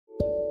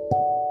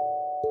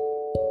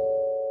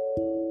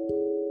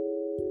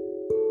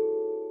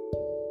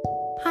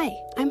Hi,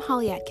 I'm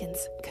Holly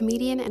Atkins,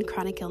 comedian and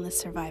chronic illness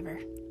survivor.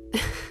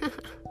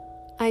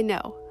 I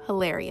know,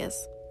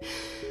 hilarious.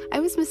 I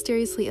was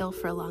mysteriously ill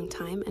for a long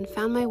time and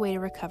found my way to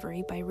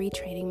recovery by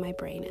retraining my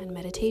brain and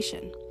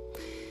meditation.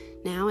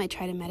 Now I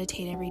try to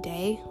meditate every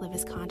day, live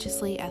as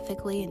consciously,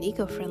 ethically, and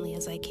eco-friendly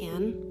as I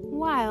can,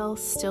 while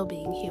still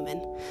being human.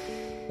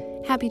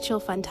 Happy Chill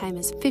Fun Time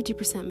is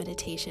 50%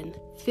 meditation,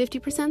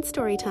 50%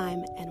 story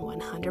time, and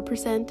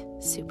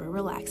 100% super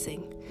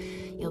relaxing.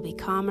 You'll be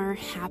calmer,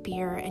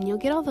 happier, and you'll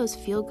get all those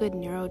feel-good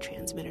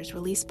neurotransmitters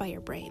released by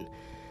your brain,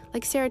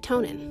 like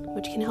serotonin,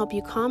 which can help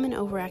you calm an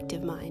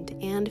overactive mind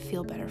and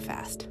feel better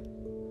fast.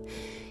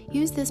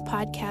 Use this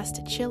podcast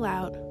to chill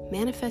out,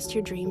 manifest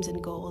your dreams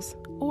and goals,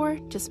 or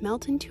just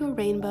melt into a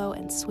rainbow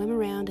and swim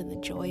around in the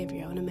joy of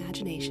your own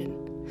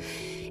imagination.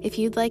 If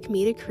you'd like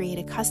me to create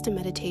a custom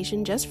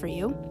meditation just for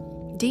you,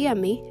 DM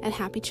me at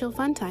Happy Chill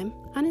Fun Time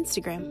on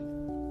Instagram.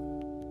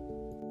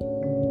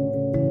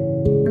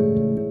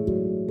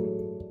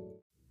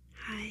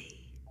 Hi.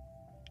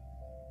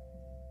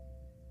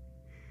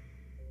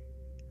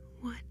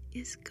 What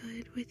is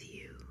good with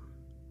you?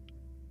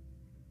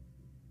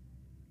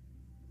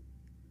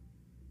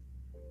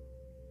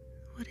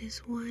 What is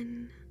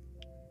one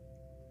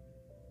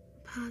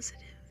positive,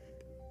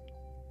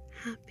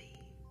 happy,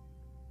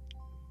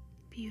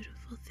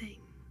 beautiful thing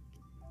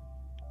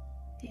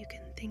you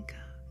can think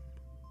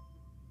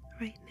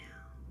of right now?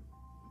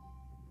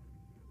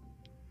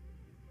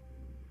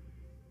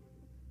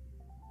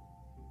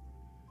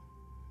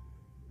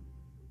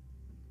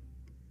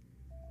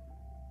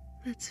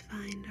 Let's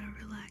find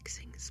our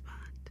relaxing spot,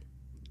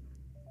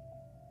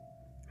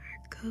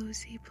 our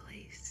cozy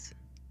place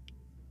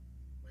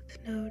with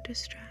no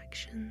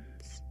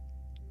distractions.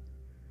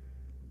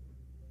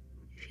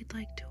 If you'd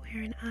like to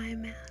wear an eye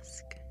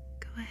mask,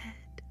 go ahead.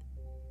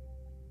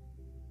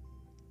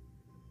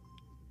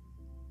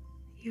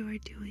 You are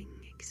doing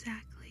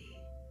exactly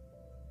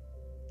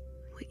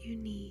what you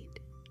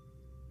need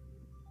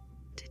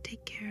to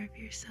take care of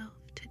yourself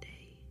today.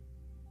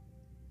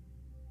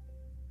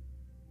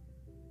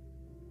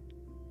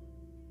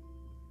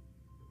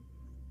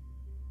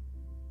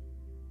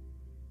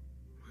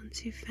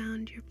 Once you've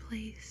found your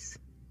place,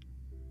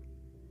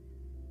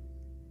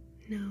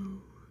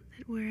 know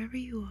that wherever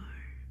you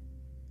are,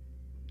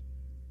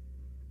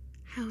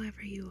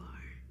 however you are,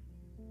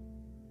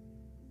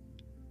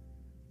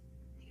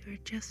 you are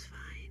just fine.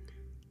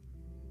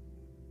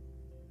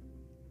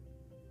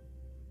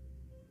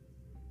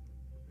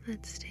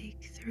 Let's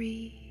take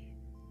 3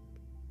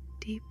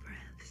 deep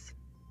breaths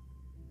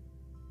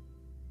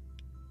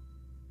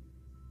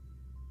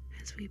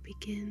as we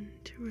begin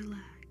to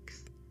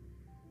relax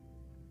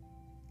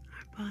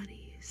our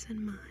bodies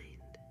and mind.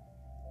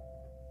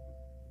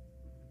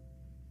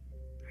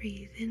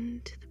 Breathe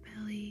into the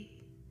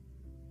belly,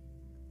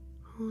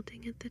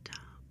 holding at the top,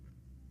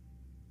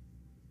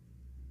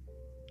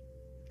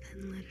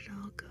 then let it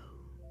all go.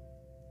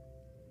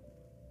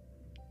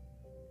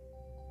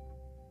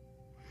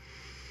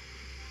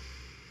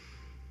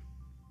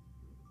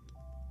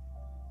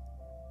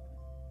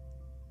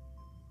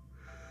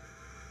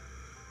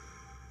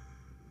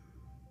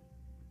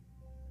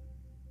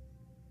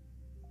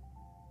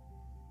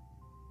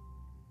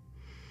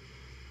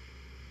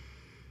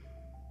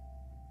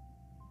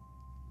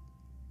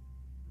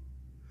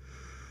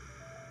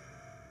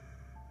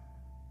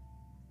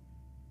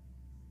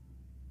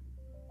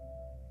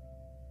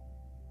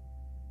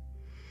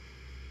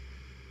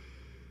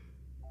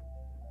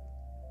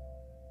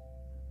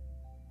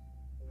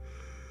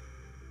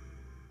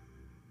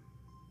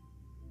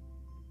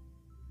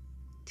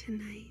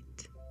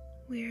 Tonight,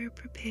 we are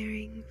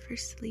preparing for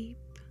sleep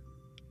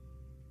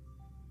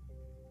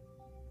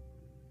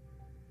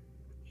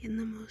in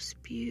the most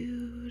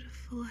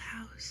beautiful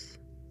house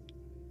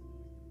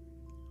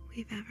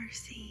we've ever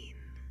seen.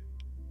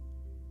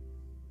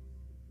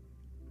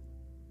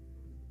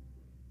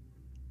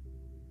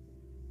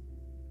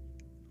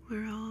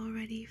 We're all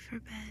ready for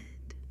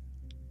bed,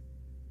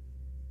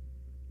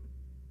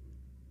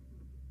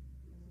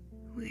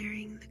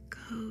 wearing the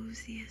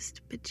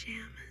coziest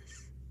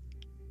pajamas,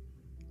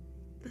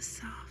 the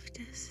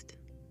softest,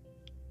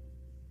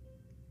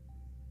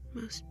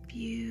 most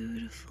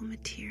beautiful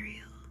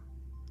material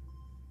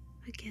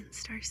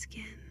against our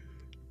skin.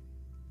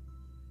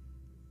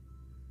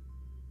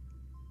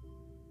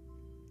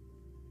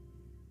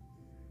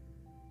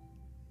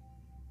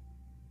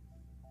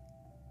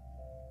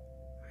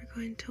 We're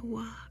going to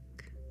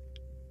walk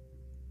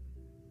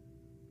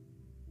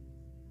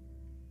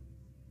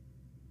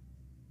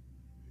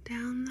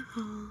down the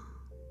hall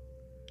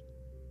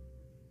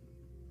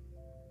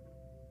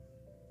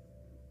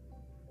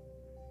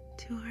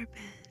to our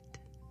bed.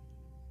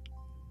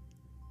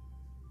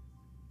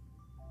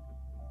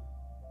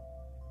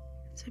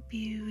 It's a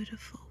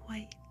beautiful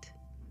white,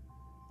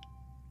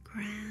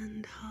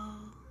 grand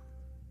hall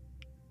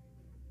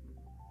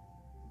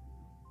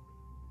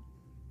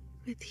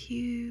with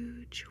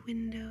huge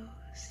windows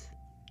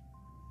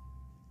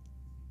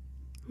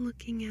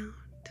looking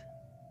out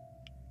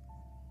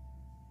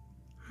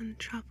on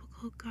tropical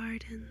peaceful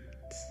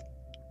gardens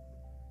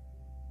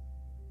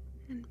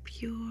and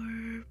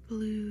pure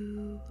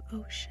blue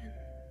ocean.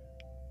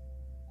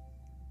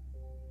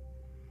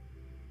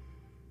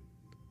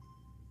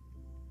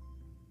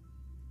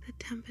 The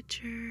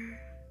temperature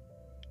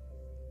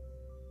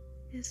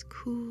is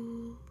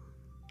cool,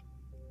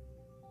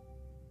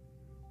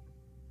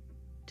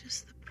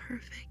 just the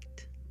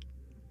perfect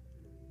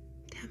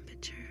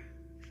temperature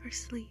for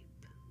sleep.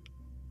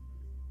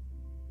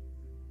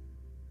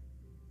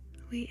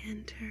 We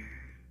enter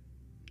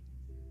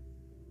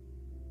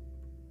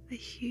the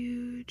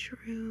huge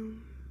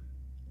room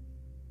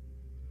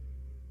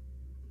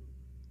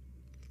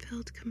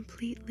filled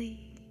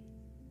completely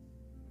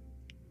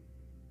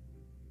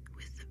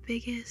with the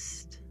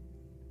biggest,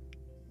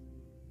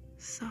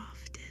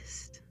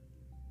 softest,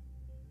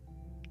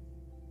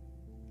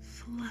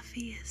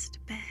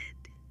 fluffiest bed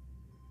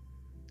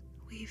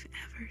we've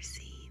ever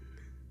seen.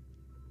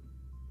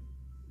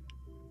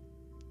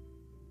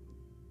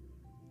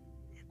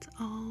 It's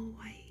all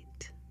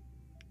white,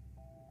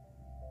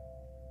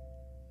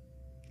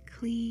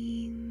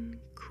 clean,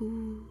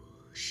 cool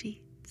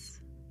sheets,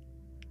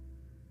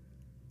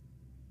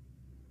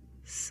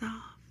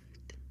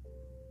 soft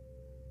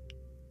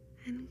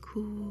and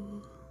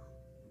cool,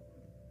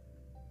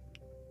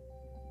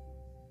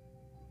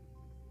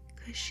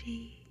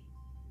 cushy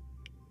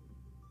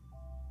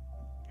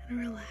and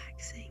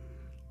relaxing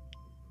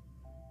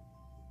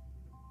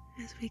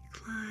as we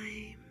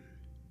climb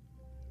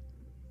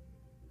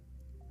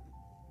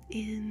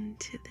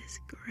into this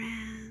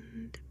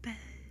grand bed.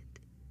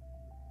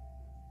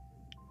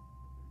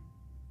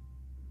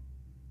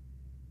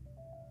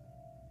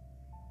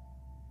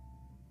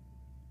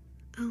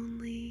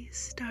 Only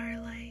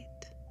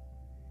starlight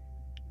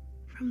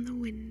from the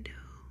window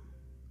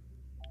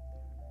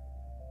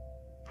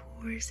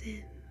pours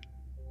in.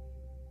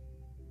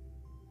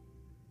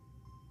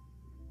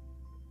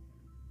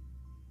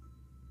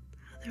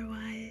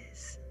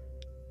 Otherwise,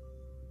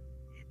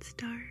 it's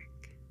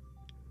dark,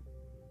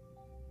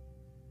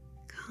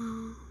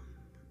 calm,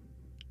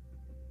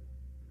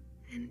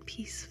 and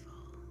peaceful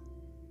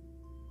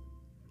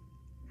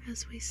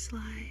as we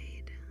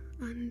slide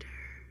under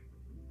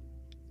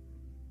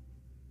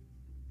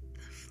the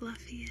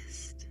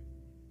fluffiest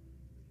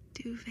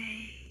duvet.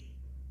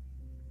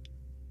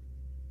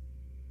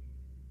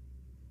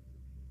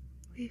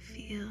 We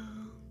feel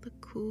the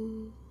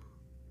cool,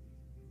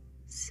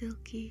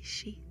 silky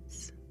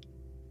sheets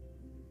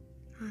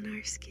on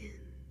our skin.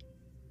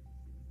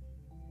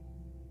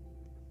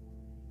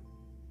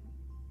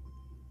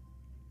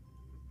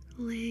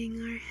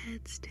 Laying our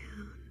heads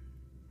down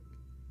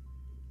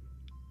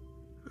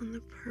on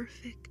the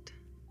perfect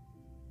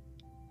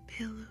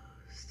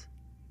pillows,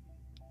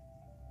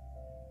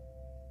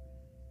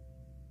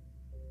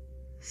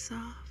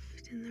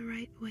 soft in the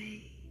right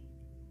way,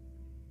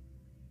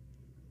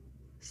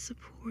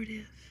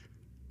 supportive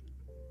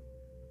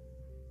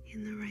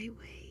in the right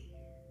way.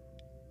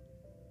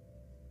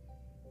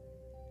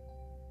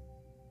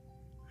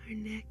 Our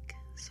neck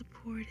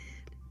supported,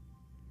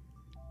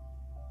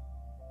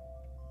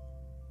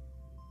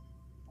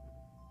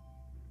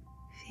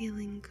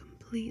 feeling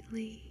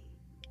completely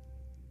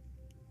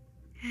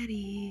at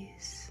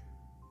ease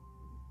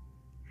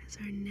as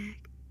our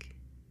neck,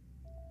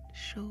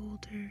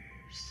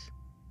 shoulders,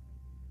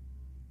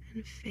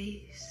 and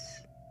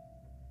face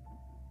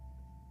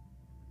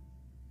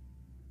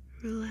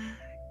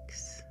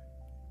relax.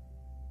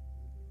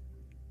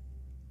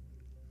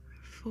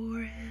 Our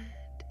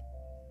forehead,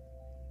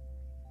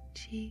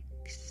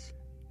 cheeks,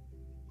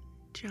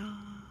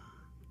 jaw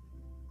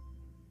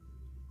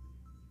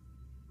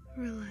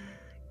relax.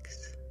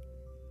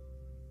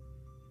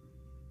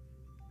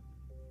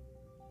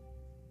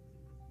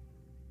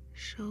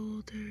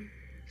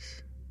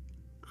 Shoulders,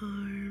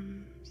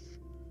 arms,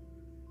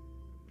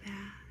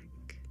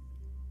 back,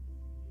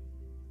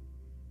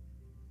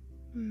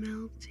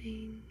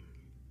 melting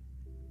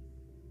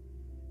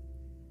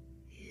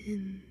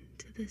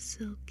into the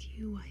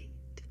silky white.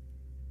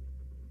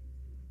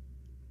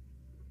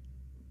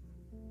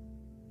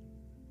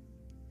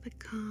 The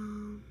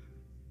calm,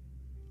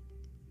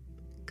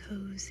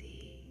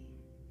 cozy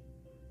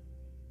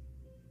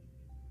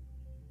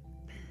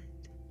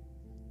bed.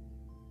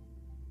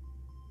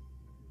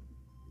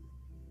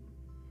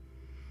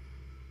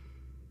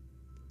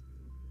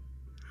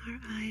 Our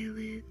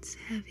eyelids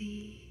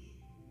heavy.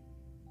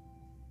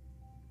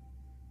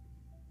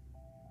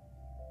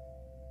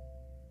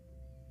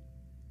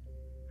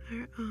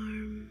 Our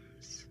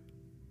arms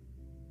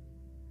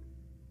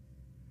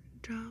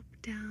drop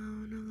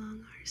down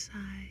along our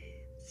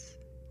sides.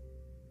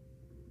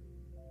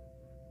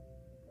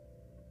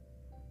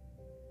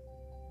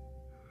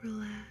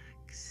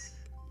 Relax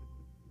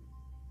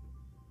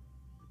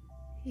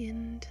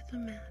into the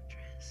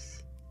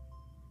mattress,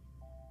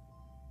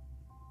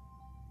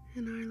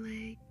 and our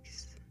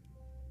legs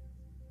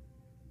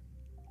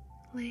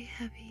lay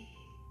heavy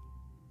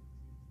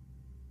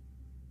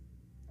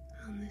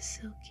on the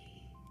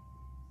silky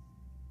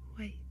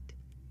white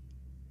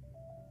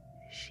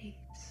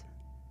sheets.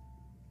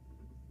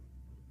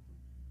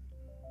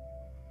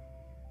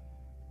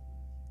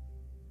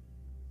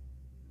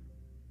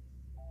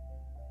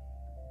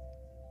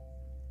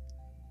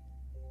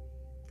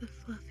 The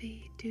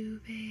fluffy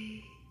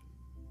duvet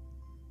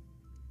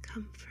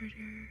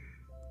comforter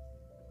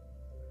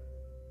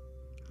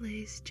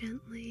lays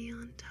gently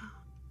on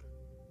top,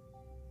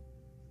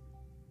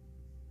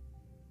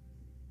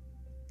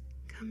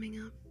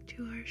 coming up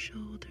to our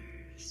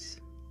shoulders,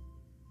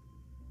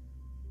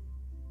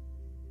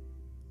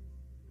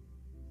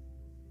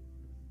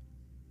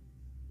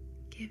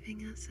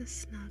 giving us a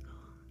snuggle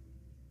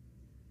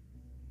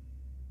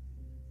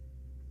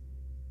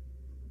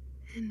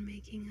and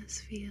making us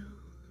feel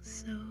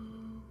so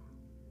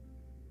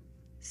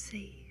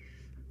safe,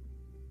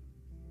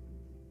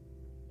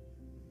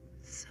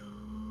 so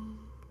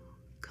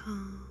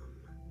calm,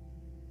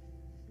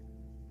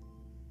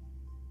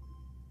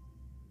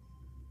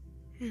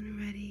 and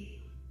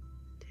ready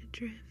to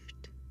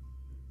drift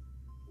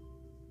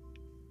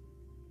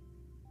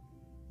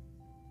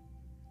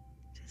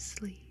to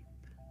sleep.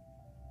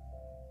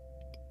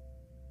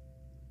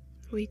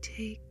 We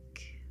take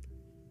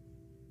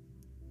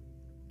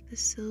the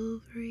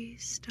silvery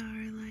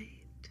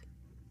starlight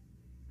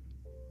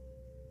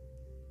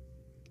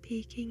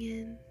peeking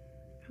in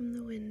from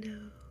the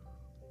window,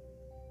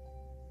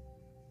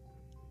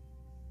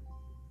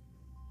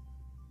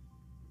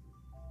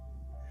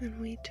 and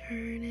we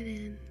turn it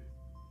in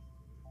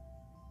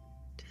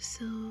to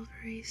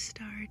silvery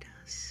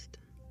stardust,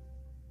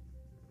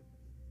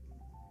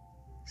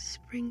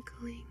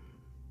 sprinkling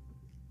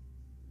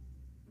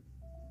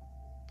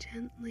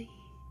gently,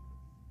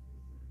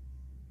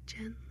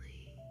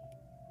 gently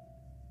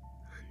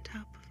on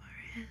top of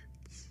our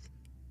heads.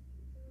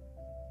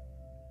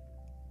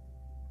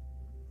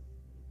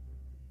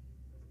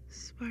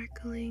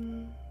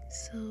 Sparkling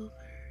silver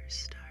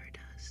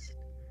stardust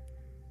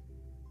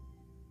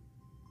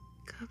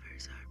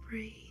covers our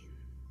brain,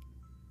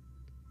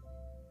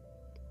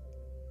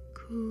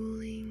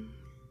 cooling,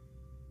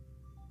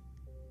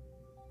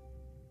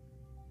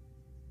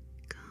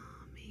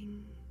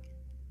 calming,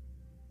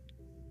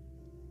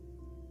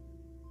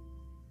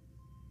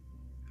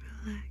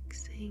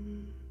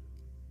 relaxing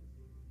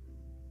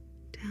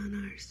down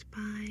our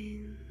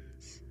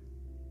spines,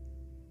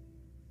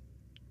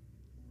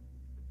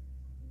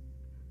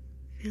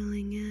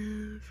 filling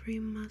every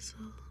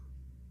muscle,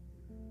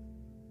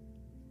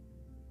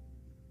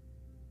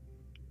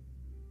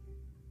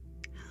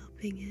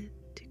 helping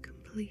it to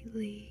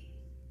completely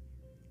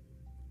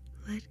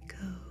let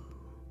go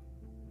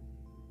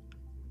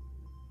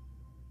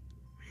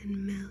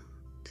and melt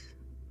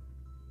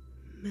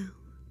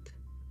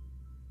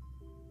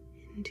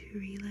into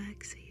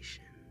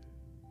relaxation.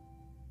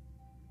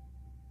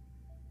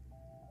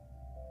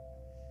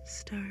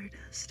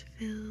 Stardust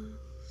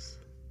fills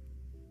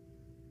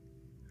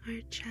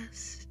our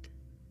chest,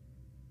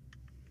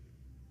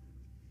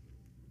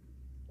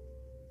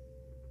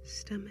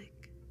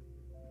 stomach,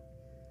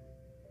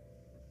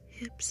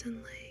 hips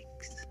and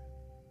legs,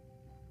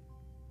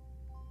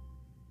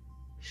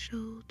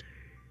 shoulders,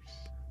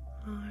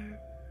 arms,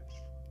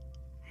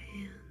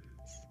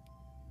 hands,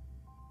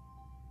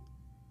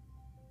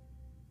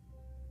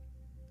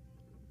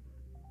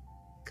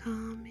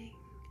 calming,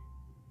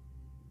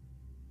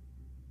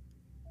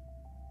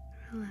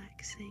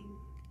 relaxing,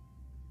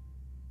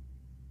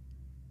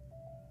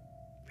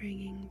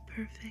 bringing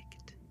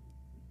perfect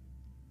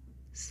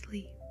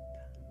sleep.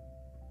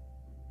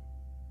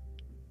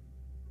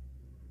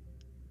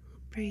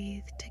 We'll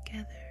breathe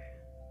together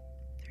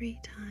 3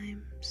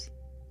 times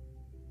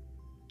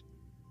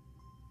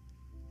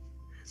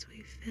as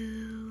we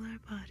fill our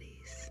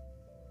bodies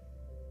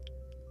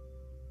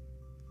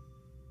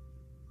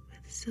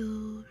with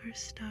silver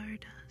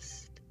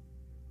stardust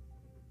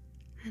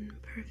and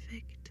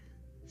perfect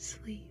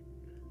sleep.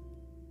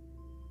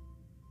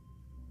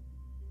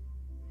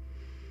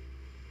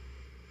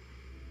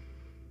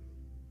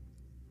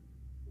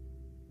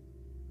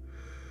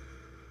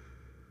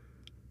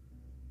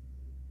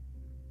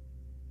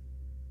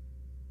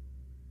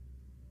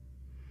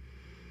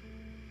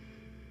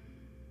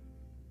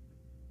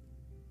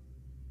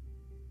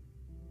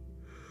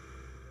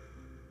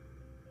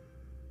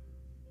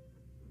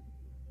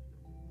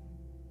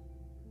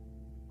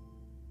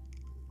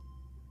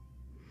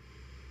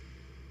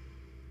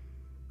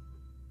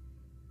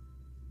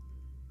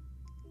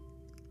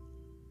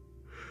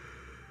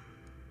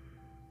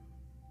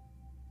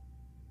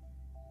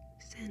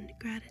 Send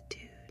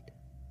gratitude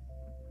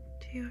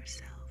to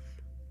yourself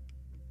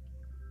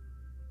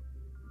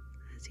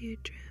as you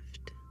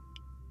drift